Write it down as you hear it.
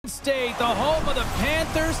State, the home of the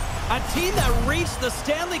Panthers, a team that reached the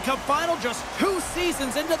Stanley Cup Final just 2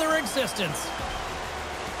 seasons into their existence.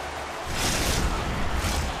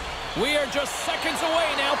 We are just seconds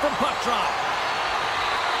away now from puck drop.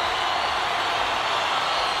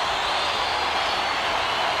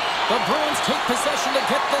 The Bruins take possession to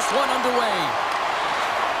get this one underway.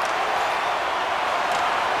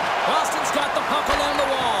 Boston's got the puck along the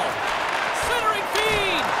wall. Centering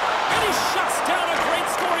feed! And he shuts down a great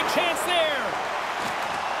scoring chance there.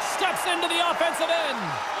 Steps into the offensive end.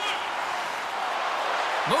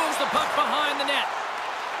 Moves the puck behind the net.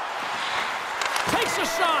 Takes a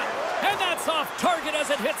shot. And that's off target as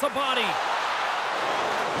it hits a body.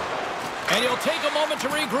 And he'll take a moment to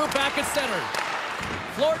regroup back at center.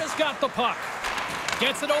 Florida's got the puck.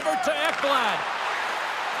 Gets it over to Ekblad.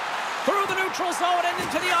 Through the neutral zone and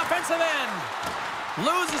into the offensive end.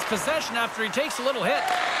 Loses possession after he takes a little hit.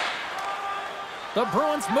 The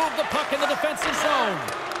Bruins move the puck in the defensive zone.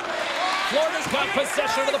 Florida's got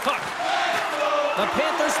possession of the puck. The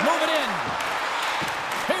Panthers move it in.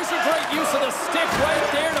 Here's a great use of the stick right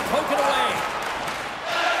there to poke it away.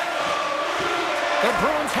 The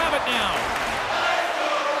Bruins have it now.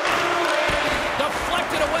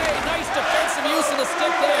 Deflected away. Nice defensive use of the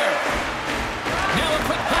stick there. Now a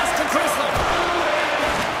quick pass to Grizzly.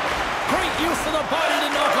 Great use of the body to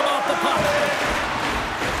knock him off the puck.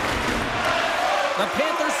 The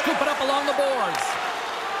Panthers scoop it up along the boards.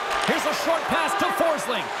 Here's a short pass to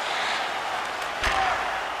Forsling.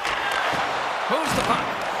 Moves the puck.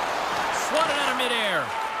 Swatted out of midair.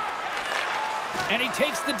 And he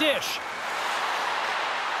takes the dish.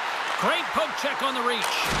 Great poke check on the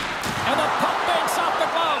reach. And the puck banks off the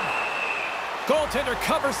glove. Goaltender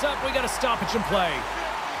covers up. We got a stoppage in play.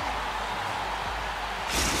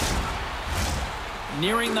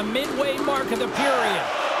 Nearing the midway mark of the period.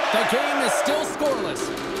 The game is still scoreless.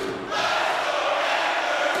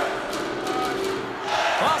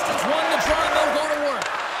 Boston's won the draw and they'll go to work.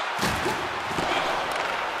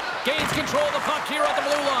 Gains control of the puck here at the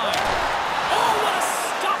blue line. Oh, what a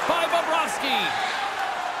stop by Bobrovsky.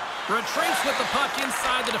 Retreats with the puck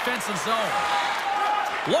inside the defensive zone.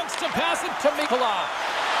 Looks to pass it to Mikula.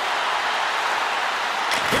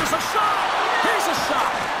 Here's a shot. Here's a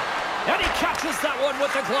shot. And he catches that one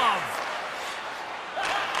with the glove.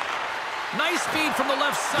 Nice speed from the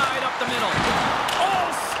left side up the middle. Oh,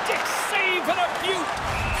 stick save and a beaut.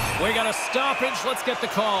 We got a stoppage. Let's get the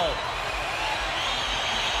call.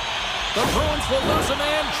 The Bruins will lose a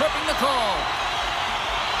man, tripping the call.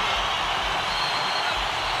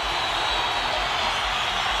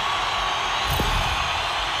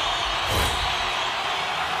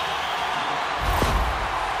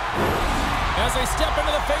 As they step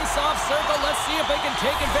into the face-off circle, let's see if they can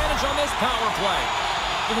take advantage on this power play.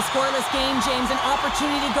 With a scoreless game, James, an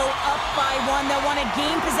opportunity to go up by 1. They'll want to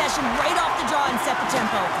gain possession right off the draw and set the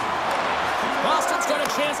tempo. Boston's got a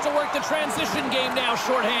chance to work the transition game now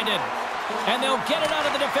shorthanded. And they'll get it out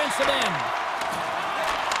of the defensive end.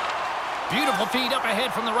 Beautiful feed up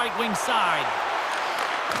ahead from the right wing side.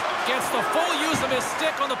 Gets the full use of his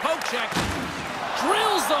stick on the poke check.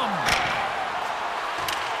 Drills them.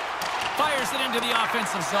 Fires it into the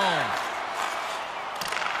offensive zone.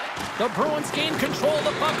 The Bruins gain control of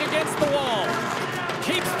the puck against the wall.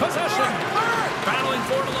 Keeps possession. Battling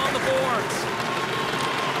for it along the boards.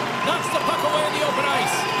 Knocks the puck away in the open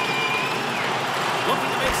ice.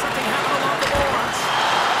 Looking to make something happen along the boards.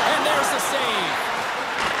 And there's the save.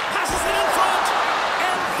 Passes it in front.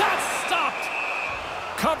 And that's stopped.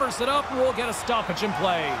 Covers it up and we'll get a stoppage in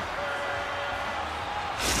play.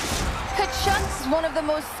 Kachuk's one of the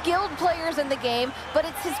most skilled players in the game, but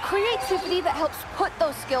it's his creativity that helps put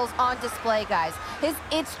those skills on display, guys. His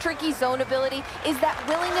It's Tricky zone ability is that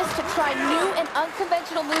willingness to try new and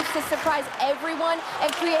unconventional moves to surprise everyone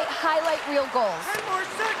and create highlight reel goals. 10 more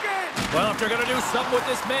seconds! Well, if they're going to do something with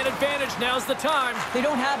this man advantage, now's the time. They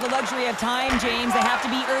don't have the luxury of time, James. They have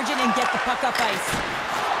to be urgent and get the puck up ice.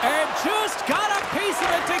 And just got a piece of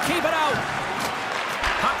it to keep it out.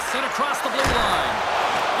 Puck sent across the blue line.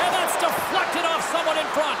 And that's deflected off someone in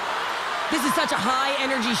front. This is such a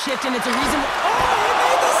high-energy shift, and it's a reason... Oh, he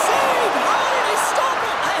made the save! How did he stop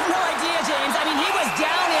it? I have no idea, James. I mean, he was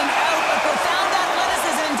down and out, but profound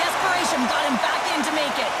athleticism and desperation got him back in to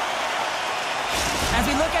make it. As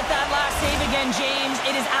we look at that last save again, James,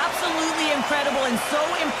 it is absolutely incredible and so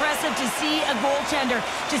impressive to see a goaltender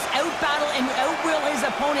just out-battle and out-will his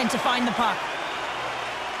opponent to find the puck.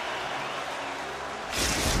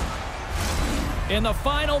 In the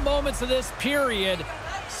final moments of this period,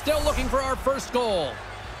 still looking for our first goal.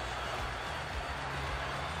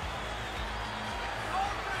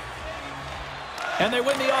 And they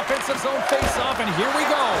win the offensive zone face-off, and here we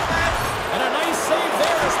go. And a nice save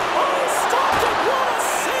there. Oh, stopped it! What a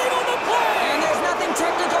save on the play! And there's nothing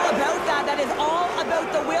technical about that. That is all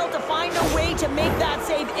about the will to find a way to make that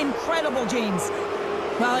save incredible, James.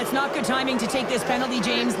 Well, it's not good timing to take this penalty,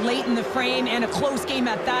 James, late in the frame, and a close game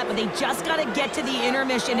at that, but they just got to get to the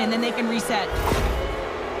intermission, and then they can reset.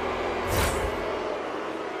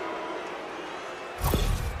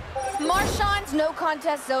 Marchand's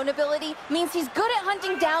no-contest zone ability means he's good at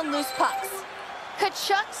hunting down loose pucks.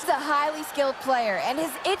 Tkachuk's a highly skilled player, and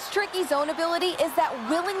his It's Tricky zone ability is that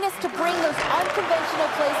willingness to bring those unconventional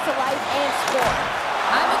plays to life and score.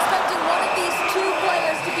 I'm expecting one of these two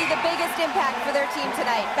players to be the biggest impact for their team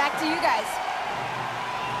tonight. Back to you guys.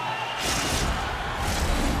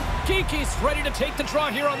 Geeky's ready to take the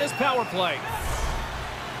draw here on this power play.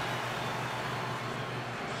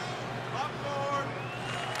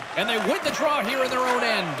 And they win the draw here in their own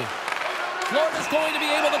end. Florida's going to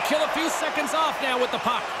be able to kill a few seconds off now with the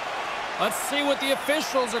puck. Let's see what the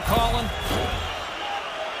officials are calling.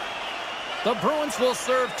 The Bruins will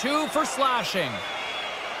serve 2 for slashing.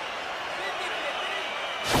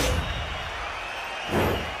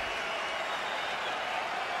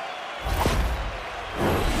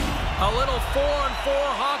 A little 4-on-4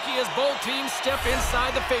 hockey as both teams step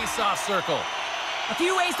inside the face-off circle. A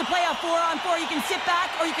few ways to play a 4-on-4. You can sit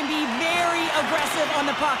back or you can be very aggressive on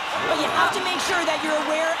the puck. But you have to make sure that you're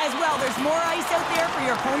aware as well. There's more ice out there for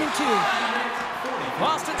your opponent too.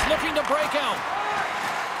 Boston's looking to break out.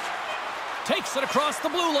 Takes it across the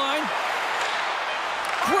blue line.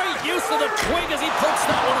 Great use of the twig as he pokes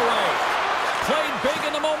that one away. Played big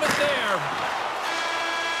in the moment there.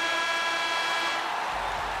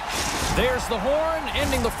 There's the horn,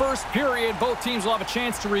 ending the first period. Both teams will have a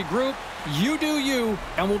chance to regroup. You do you,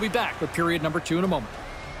 and we'll be back with period number 2 in a moment.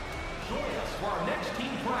 Join us for our next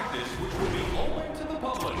team practice, which will be open to the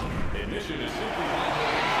public. Admission is simply by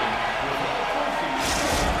donation, with all proceeds.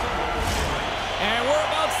 And we're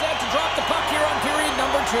about set to drop the puck here on period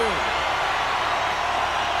number 2.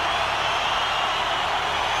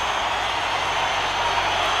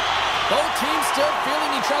 Both teams still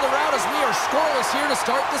feeling each other out as we are scoreless here to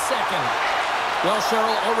start the second. Well,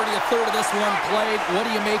 Cheryl, already a third of this one played. What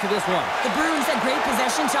do you make of this one? The Bruins had great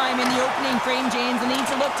possession time in the opening frame, James, and they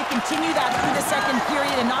need to look to continue that through the second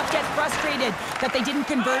period and not get frustrated that they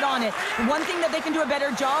didn't convert on it. The one thing that they can do a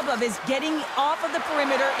better job of is getting off of the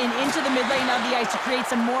perimeter and into the mid lane of the ice to create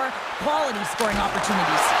some more quality scoring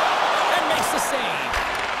opportunities. And makes the save.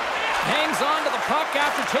 Hangs on to the puck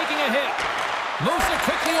after taking a hit. Moves it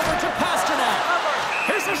quickly over to Pasternak.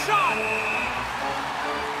 Here's a shot.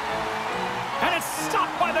 And it's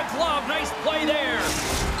stopped by the glove. Nice play there.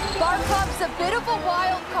 Barkov's a bit of a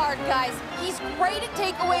wild card, guys. He's great at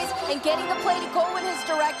takeaways and getting the play to go in his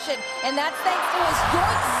direction. And that's thanks to his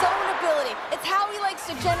joint zone ability. It's how he likes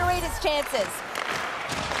to generate his chances.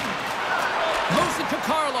 Moves it to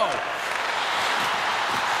Carlo.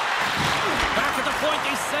 Back at the point,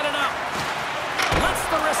 they set it up. Lets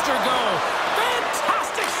the wrister go.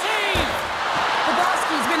 Fantastic save!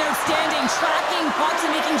 Bobrovsky's been outstanding, tracking pucks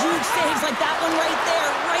and making huge saves like that one right there,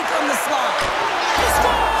 right from the slot. He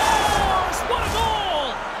scores! What a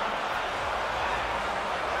goal!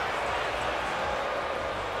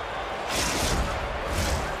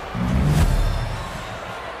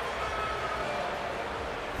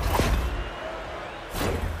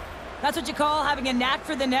 That's what you call having a knack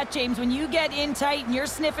for the net, James. When you get in tight and you're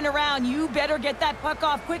sniffing around, you better get that puck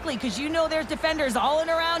off quickly because you know there's defenders all in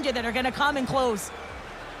around you that are going to come and close.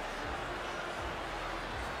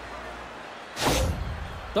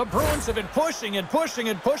 The Bruins have been pushing and pushing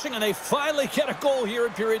and pushing, and they finally get a goal here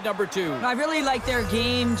in period number 2. I really like their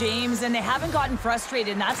game, James, and they haven't gotten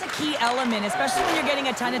frustrated, and that's a key element, especially when you're getting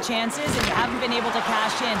a ton of chances and you haven't been able to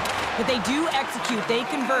cash in. But they do execute, they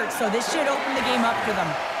convert, so this should open the game up for them.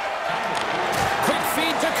 Quick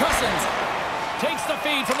feed to Cousins. Takes the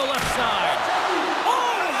feed from the left side.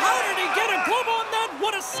 Oh, how did he get a glove on that?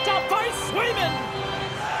 What a stop by Swayman!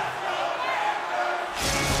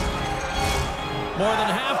 More than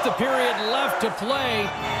half the period left to play.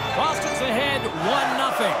 Boston's ahead 1-0.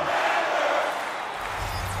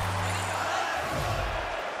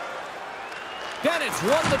 Bennett's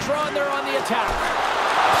won the draw and they're on the attack.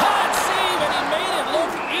 Hot save, and he made it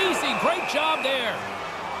look easy. Great job there.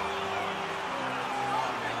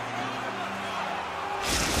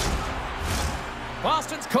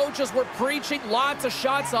 Boston's coaches were preaching lots of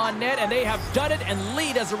shots on net, and they have done it and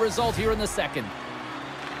lead as a result here in the second.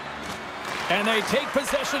 And they take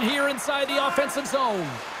possession here inside the offensive zone.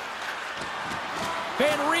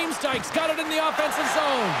 Van Riemsdyk's got it in the offensive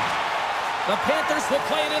zone. The Panthers will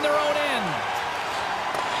play it in their own end.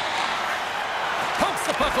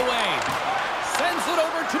 puck away. Sends it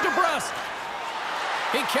over to DeBrusque.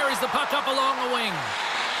 He carries the puck up along the wing.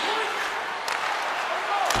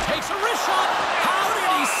 Takes a wrist shot. How did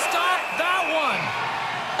he stop that one?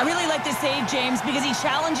 I really like this save, James, because he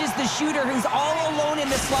challenges the shooter who's all alone in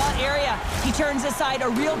the slot area. He turns aside a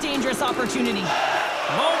real dangerous opportunity.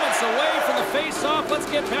 Moments away from the face-off. Let's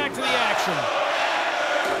get back to the action.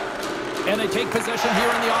 And they take possession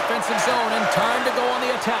here in the offensive zone, and time to go on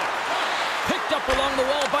the attack. Picked up along the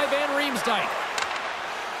wall by Van Riemsdyk.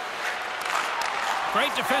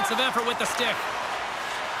 Great defensive effort with the stick.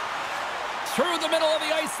 Through the middle of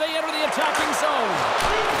the ice, they enter the attacking zone.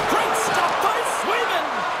 Great stop by Swayman.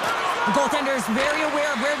 The goaltender is very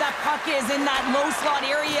aware of where that puck is in that low slot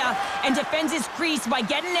area and defends his crease by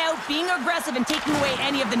getting out, being aggressive, and taking away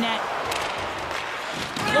any of the net.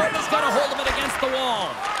 Florida's got a hold of it against the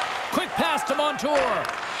wall. Quick pass to Montour.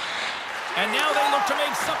 And now they look to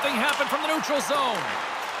make something happen from the neutral zone.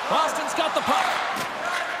 Boston's got the puck.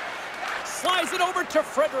 Slides it over to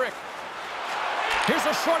Frederick. Here's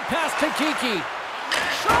a short pass to Kiki.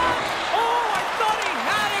 Shot! Oh, I thought he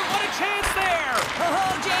had it. What a chance there.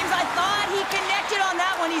 Oh, James, I thought he connected on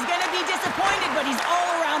that one. He's going to be disappointed, but he's all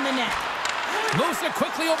around the net. Moves it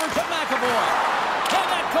quickly over to McAvoy. And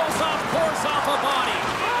that goes off, pours off a body.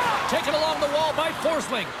 Taken along the wall by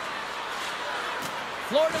Forsling.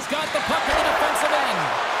 Florida's got the puck in the defensive end.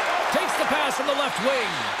 Takes the pass from the left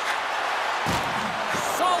wing.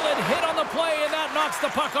 Solid hit on the play, and that knocks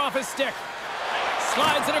the puck off his stick.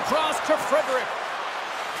 Slides it across to Frederick.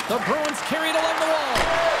 The Bruins carry it along the wall.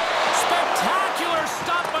 Spectacular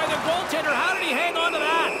stop by the goaltender. How did he hang on to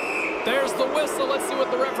that? There's the whistle. Let's see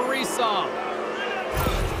what the referee saw.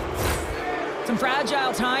 Some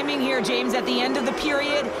fragile timing here, James, at the end of the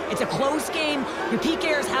period. It's a close game. Your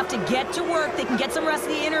PKers have to get to work. They can get some rest of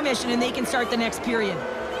the intermission, and they can start the next period.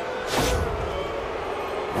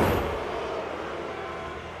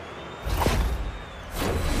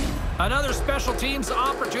 Another special teams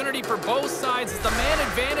opportunity for both sides as the man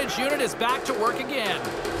advantage unit is back to work again.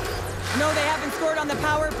 No, they haven't scored on the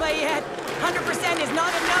power play yet. 100% is not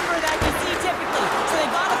a number that you see typically. So they've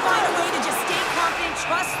got to find a way to just stay confident,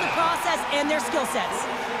 trust the process and their skill sets.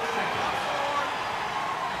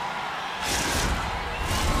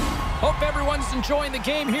 Hope everyone's enjoying the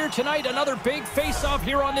game here tonight. Another big face-off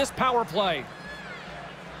here on this power play.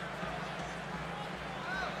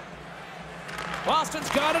 Boston's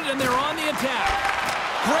got it, and they're on the attack.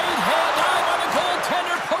 Great hand eye by the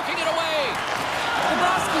goaltender, poking it away.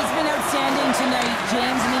 Bobrovsky's been outstanding tonight,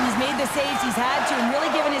 James. I mean, he's made the saves he's had to and really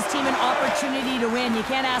given his team an opportunity to win. You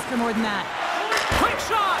can't ask for more than that. Quick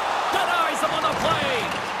shot! Denies him on the play.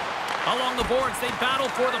 Along the boards, they battle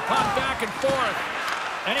for the puck back and forth.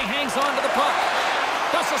 And he hangs on to the puck.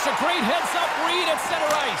 That's just a great heads-up read at center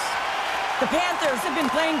ice. The Panthers have been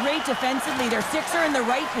playing great defensively. Their sticks are in the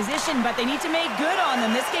right position, but they need to make good on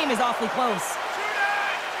them. This game is awfully close.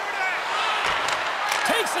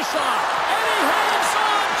 Takes a shot, and he hangs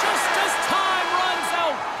on just as time runs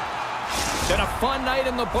out. Been a fun night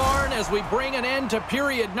in the barn as we bring an end to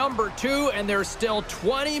period number 2, and there's still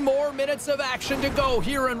 20 more minutes of action to go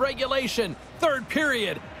here in regulation. Third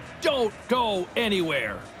period. Don't go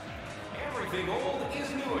anywhere. Everything old is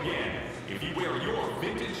new again. If you wear your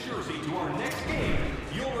vintage jersey to our next game,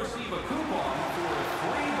 you'll receive a coupon for a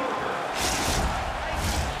free burger.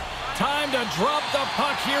 Time to drop the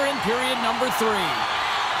puck here in period number 3.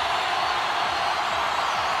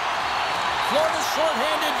 Florida's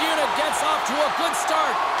shorthanded unit gets off to a good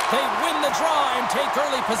start. They win the draw and take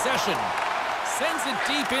early possession. Sends it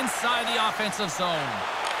deep inside the offensive zone.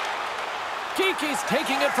 Kiki's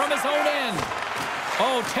taking it from his own end.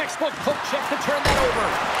 Oh, textbook poke check to turn that over.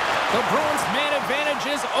 The Bruins' man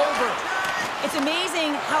advantage is over. It's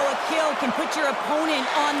amazing how a kill can put your opponent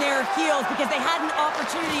on their heels because they had an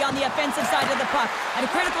opportunity on the offensive side of the puck. At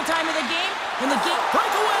a critical time of the game, when the game...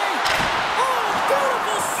 Breakaway! Oh,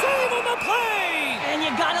 beautiful save on the play! And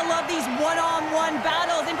you gotta love these one-on-one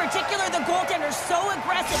battles. In particular, the goaltender so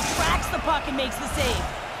aggressive, tracks the puck and makes the save.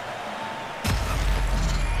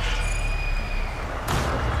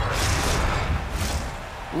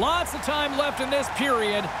 Lots of time left in this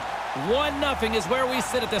period. 1-0 is where we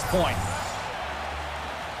sit at this point.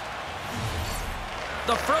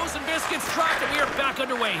 The frozen biscuits dropped, and we are back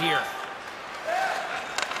underway here.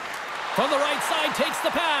 From the right side, takes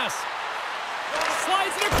the pass.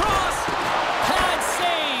 Slides it across. Pad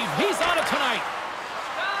save. He's on it tonight.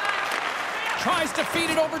 Tries to feed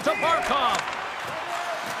it over to Barkov.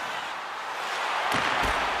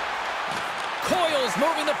 Coyle's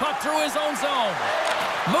moving the puck through his own zone.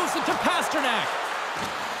 Moves it to Pasternak.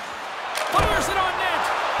 Fires it on net.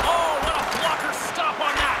 Oh, what a blocker stop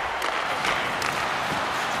on that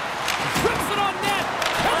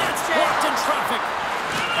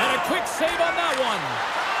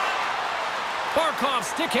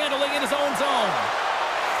Puck handling in his own zone.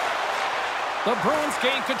 The Bruins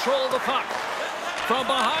gain control of the puck. From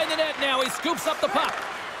behind the net now, he scoops up the puck.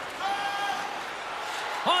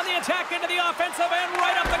 On the attack into the offensive end,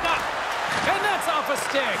 right up the gut. And that's off a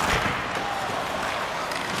stick.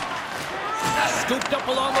 Scooped up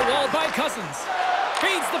along the wall by Cousins.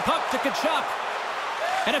 Feeds the puck to Tkachuk.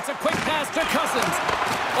 And it's a quick pass to Cousins.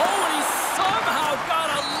 Oh, and he somehow got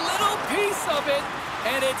a little piece of it,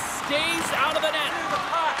 and it stays out of the net.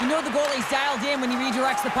 You know the goalie's dialed in when he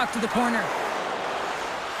redirects the puck to the corner.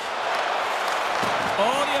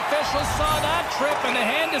 Oh, the officials saw that trip, and the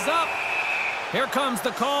hand is up. Here comes the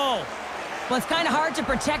call. Well, it's kind of hard to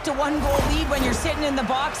protect a one-goal lead when you're sitting in the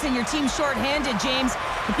box and your team's shorthanded, James.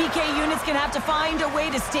 The PK unit's going to have to find a way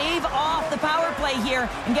to stave off the power play here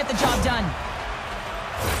and get the job done.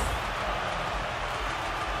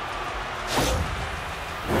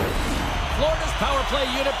 Florida's power play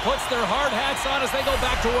unit puts their hard hats on as they go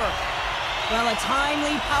back to work. Well, a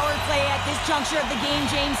timely power play at this juncture of the game,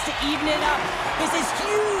 James, to even it up. This is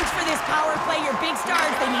huge for this power play. Your big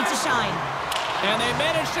stars, they need to shine. And they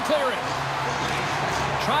manage to clear it.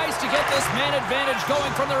 Tries to get this man advantage going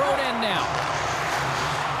from their own end now.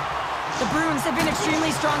 The Bruins have been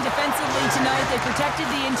extremely strong defensively tonight. They protected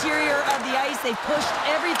the interior of the ice. They pushed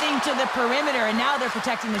everything to the perimeter, and now they're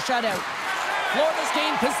protecting the shutout. Florida's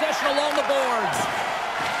gained possession along the boards.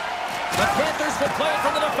 The Panthers will play it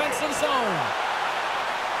from the defensive zone.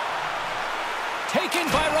 Taken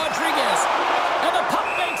by Rodriguez. And the puck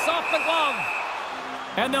banks off the glove.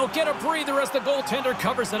 And they'll get a breather as the goaltender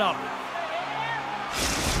covers it up.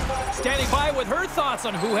 Standing by with her thoughts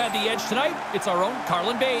on who had the edge tonight, it's our own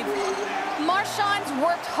Carlin Bade. Marchand's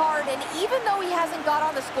worked hard, and even though he hasn't got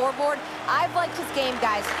on the scoreboard, I've liked his game,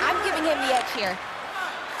 guys. I'm giving him the edge here.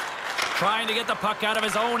 Trying to get the puck out of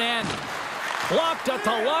his own end. Blocked at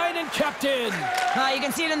the line and kept in. You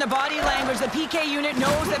can see it in the body language. The PK unit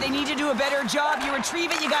knows that they need to do a better job. You retrieve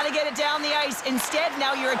it, you got to get it down the ice. Instead,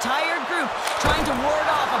 now you're a tired group trying to ward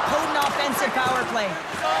off a potent offensive power play.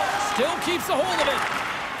 Still keeps a hold of it.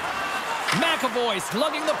 McAvoy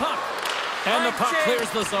slugging the puck. And the puck clears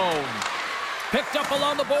the zone. Picked up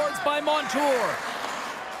along the boards by Montour.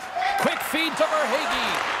 Quick feed to Verhaeghe.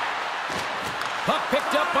 Puck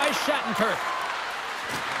picked up by Shattenkirk.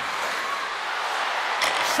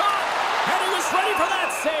 Shot! And he was ready for that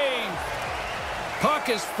save. Puck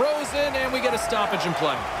is frozen, and we get a stoppage in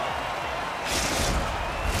play.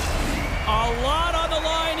 A lot on the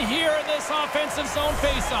line here in this offensive zone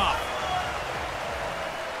faceoff.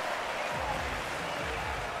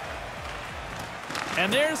 And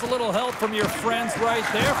there's a little help from your friends right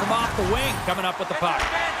there from off the wing coming up with the puck.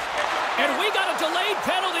 And we got a delayed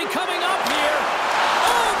penalty coming up here.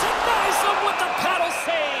 Oh, denies him with the paddle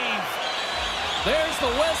save. There's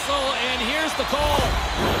the whistle, and here's the call.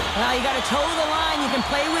 Well, you got to toe the line. You can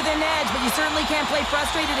play with an edge, but you certainly can't play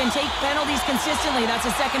frustrated and take penalties consistently. That's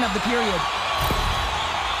the second of the period.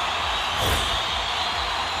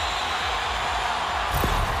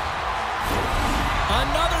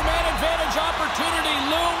 Another man advantage opportunity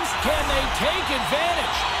looms. Can they take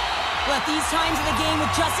advantage? Well, at these times of the game, with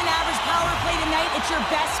just an average power play tonight, it's your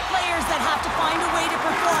best players that have to find a way to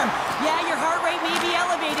perform. Yeah, your heart rate may be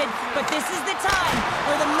elevated, but this is the time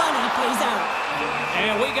where the money plays out.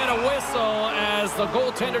 And we get a whistle as the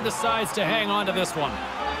goaltender decides to hang on to this one.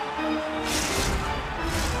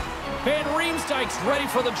 Van Riemsdyk's ready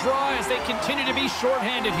for the draw as they continue to be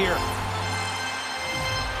shorthanded here.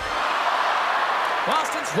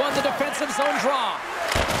 Boston's won the defensive zone draw.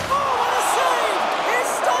 Oh, what a save! He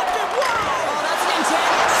stopped it! Wow! Oh, that's an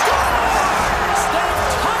intense Stars! They've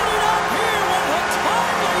tied it up here with a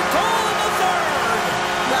timely goal in the third.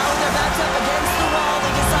 Now their back's up against the wall.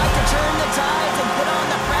 They decide to turn the tides and put on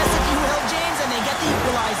the press, if you will, James, and they get the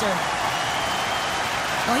equalizer.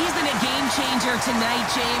 Well, he's been a game changer tonight,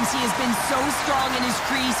 James. He has been so strong in his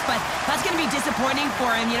crease, but that's going to be disappointing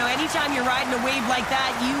for him. You know, anytime you're riding a wave like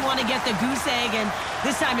that, you want to get the goose egg, and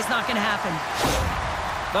this time it's not going to happen.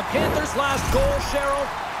 The Panthers' last goal, Cheryl,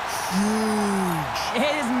 huge.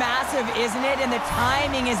 It is massive, isn't it? And the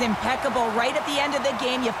timing is impeccable. Right at the end of the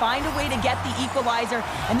game, you find a way to get the equalizer,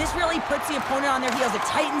 and this really puts the opponent on their heels. It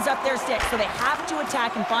tightens up their stick, so they have to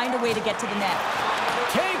attack and find a way to get to the net.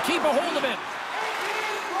 Can't keep a hold of it.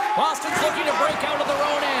 Boston's looking to break out of their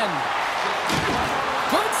own end.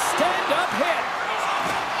 Good stand-up hit.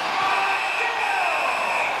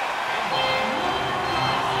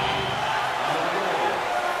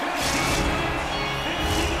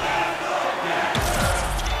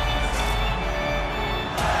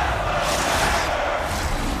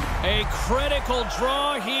 A critical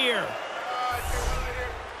draw here.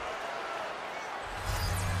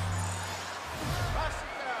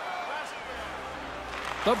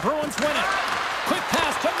 The Bruins win it. Quick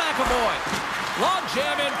pass to McAvoy. Long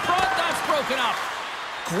jam in front. That's broken up.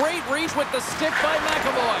 Great reach with the stick by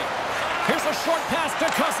McAvoy. Here's a short pass to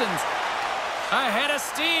Cousins. Ahead of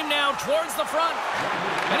steam now towards the front.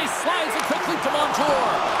 And he slides it quickly to Montour.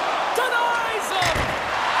 Denies him!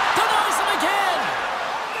 Denies him again!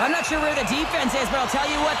 I'm not sure where the defense is, but I'll tell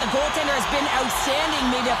you what, the goaltender has been outstanding.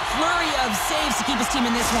 Made a flurry of saves to keep his team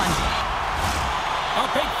in this one. A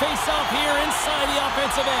big face-off here inside the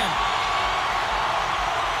offensive end.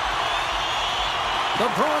 The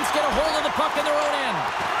Bruins get a hold of the puck in their own end.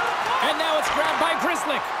 And now it's grabbed by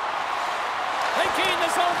Grzelcyk. They gain the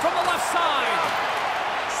zone from the left side.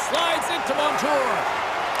 Slides into Montour.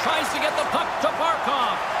 Tries to get the puck to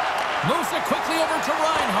Barkov. Moves it quickly over to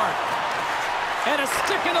Reinhart. And a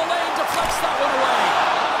stick in the lane deflects that one away.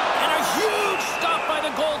 And a huge stop by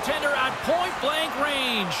the goaltender at point-blank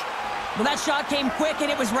range. Well, that shot came quick,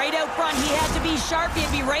 and it was right out front. He had to be sharp. He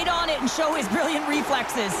had to be right on it and show his brilliant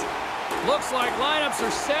reflexes. Looks like lineups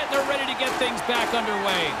are set, and they're ready to get things back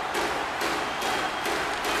underway.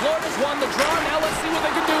 Florida's won the draw. Now let's see what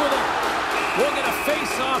they can do with it. We'll get a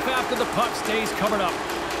face-off after the puck stays covered up.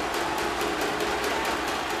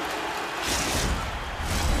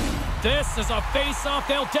 This is a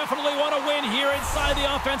face-off they'll definitely want to win here inside the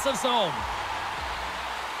offensive zone.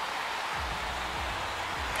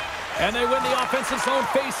 And they win the offensive zone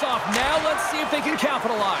face-off. Now let's see if they can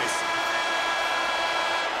capitalize.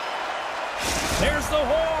 There's the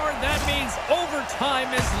horn. That means overtime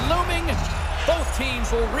is looming. Both teams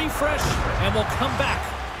will refresh and will come back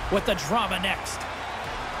with the drama next.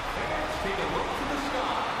 Fans, take a look to the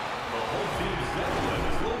sky. The whole team's Zeppelin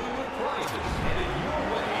is loaded with prizes headed your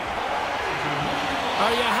way.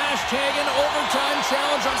 Are you hashtagging overtime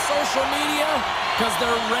challenge on social media? Because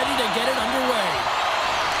they're ready to get it underway.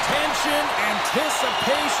 Tension,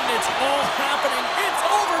 anticipation, it's all happening. It's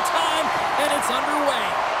overtime, and it's underway.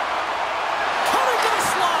 Coming to the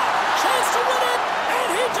slot. Chance to win it, and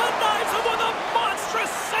he denies him with a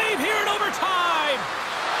monstrous save here in overtime.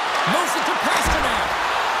 Moves it to Pasternak,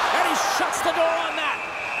 and he shuts the door on that.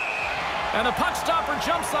 And the puck stopper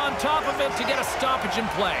jumps on top of it to get a stoppage in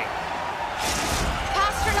play.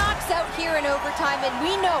 Pasternak's out here in overtime, and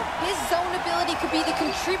we know his zone ability could be the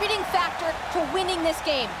contributing factor to winning this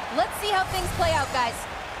game. Let's see how things play out, guys.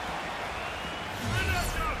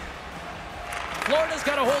 Florida's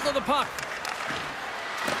got a hold of the puck.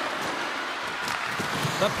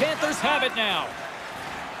 The Panthers have it now.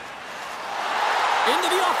 Into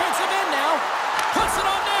the offensive end now. Puts it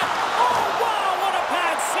on net. Oh, wow, what a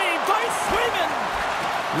bad save by Swayman.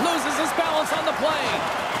 Loses his balance on the play.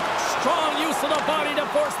 Strong use of the body to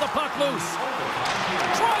force the puck loose.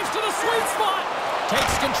 Drives to the sweet spot.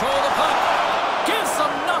 Takes control of the puck. Gives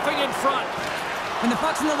them nothing in front. When the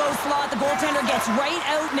puck's in the low slot, the goaltender gets right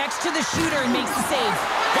out next to the shooter and makes the save.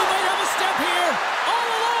 He might have a step here. All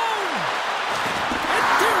alone. And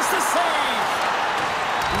there's the save.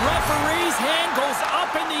 Referee's hand goes up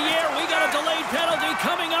in the air. We got a delayed penalty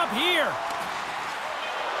coming up here.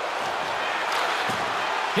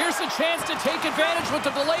 Here's a chance to take advantage with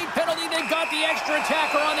the delayed penalty. They've got the extra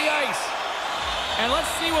attacker on the ice. And let's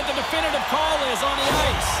see what the definitive call is on the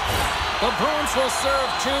ice. The Bruins will serve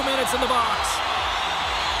 2 minutes in the box.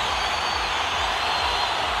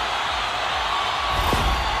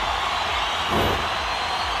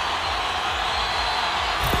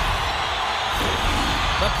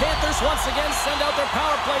 The Panthers once again send out their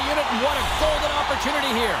power play unit, and what a golden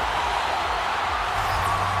opportunity here.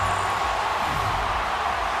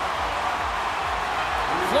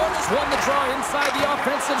 Florida's won the draw inside the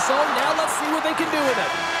offensive zone. Now let's see what they can do with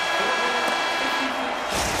it.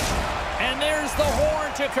 And there's the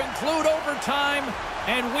horn to conclude overtime,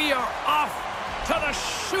 and we are off to the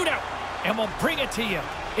shootout. And we'll bring it to you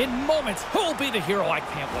in moments. Who'll be the hero? I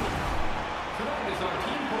can't wait. Tonight is our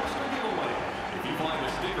team poster giveaway. If you find a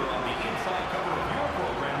sticker on the inside cover of your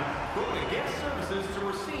program, go to Guest Services to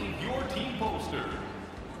receive your team poster.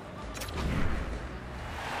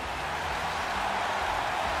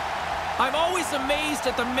 I'm always amazed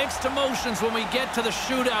at the mixed emotions when we get to the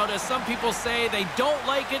shootout. As some people say, they don't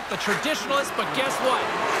like it, the traditionalists, but guess what?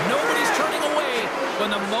 Nobody's turning away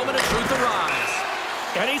when the moment of truth arrives.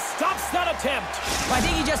 And he stops that attempt. I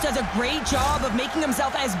think he just does a great job of making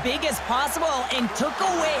himself as big as possible and took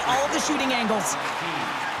away all the shooting angles.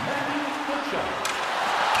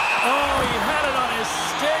 Oh, he had it on his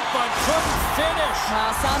stick, but couldn't finish.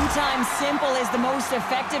 Well, sometimes simple is the most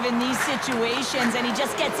effective in these situations, and he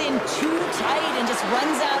just gets in too tight and just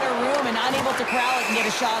runs out of room and unable to corral it and get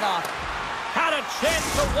a shot off. Had a chance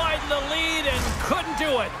to widen the lead and couldn't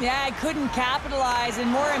do it. Yeah, couldn't capitalize,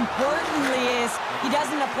 and more importantly is he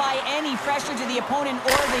doesn't apply any pressure to the opponent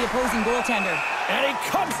or the opposing goaltender. And he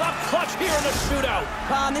comes up clutch here in the shootout.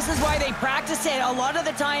 This is why they practice it. A lot of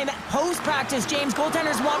the time, post-practice, James,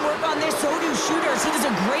 goaltenders want work on this, so do shooters. He does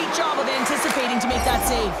a great job of anticipating to make that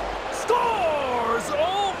save. Scores!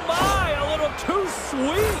 Oh my, a little too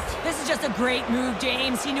sweet. This is just a great move,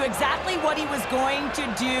 James. He knew exactly what he was going to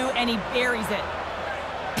do, and he buries it.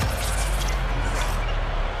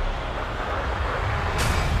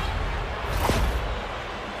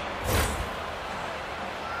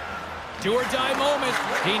 Do-or-die moment.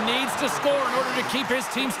 He needs to score in order to keep his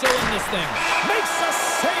team still in this thing. Makes a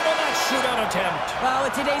save on that shootout attempt. Well,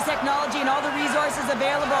 with today's technology and all the resources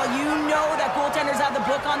available, you know that goaltenders have the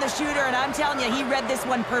book on the shooter, and I'm telling you, he read this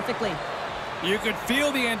one perfectly. You could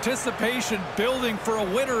feel the anticipation building for a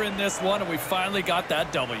winner in this one, and we finally got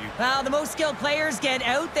that W. Well, the most skilled players get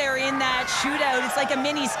out there in that shootout. It's like a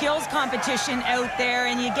mini skills competition out there,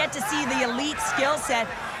 and you get to see the elite skill set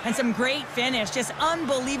and some great finish. Just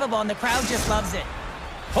unbelievable, and the crowd just loves it.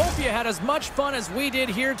 Hope you had as much fun as we did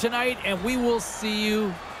here tonight, and we will see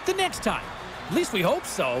you the next time. At least we hope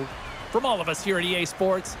so. From all of us here at EA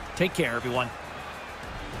Sports, take care, everyone.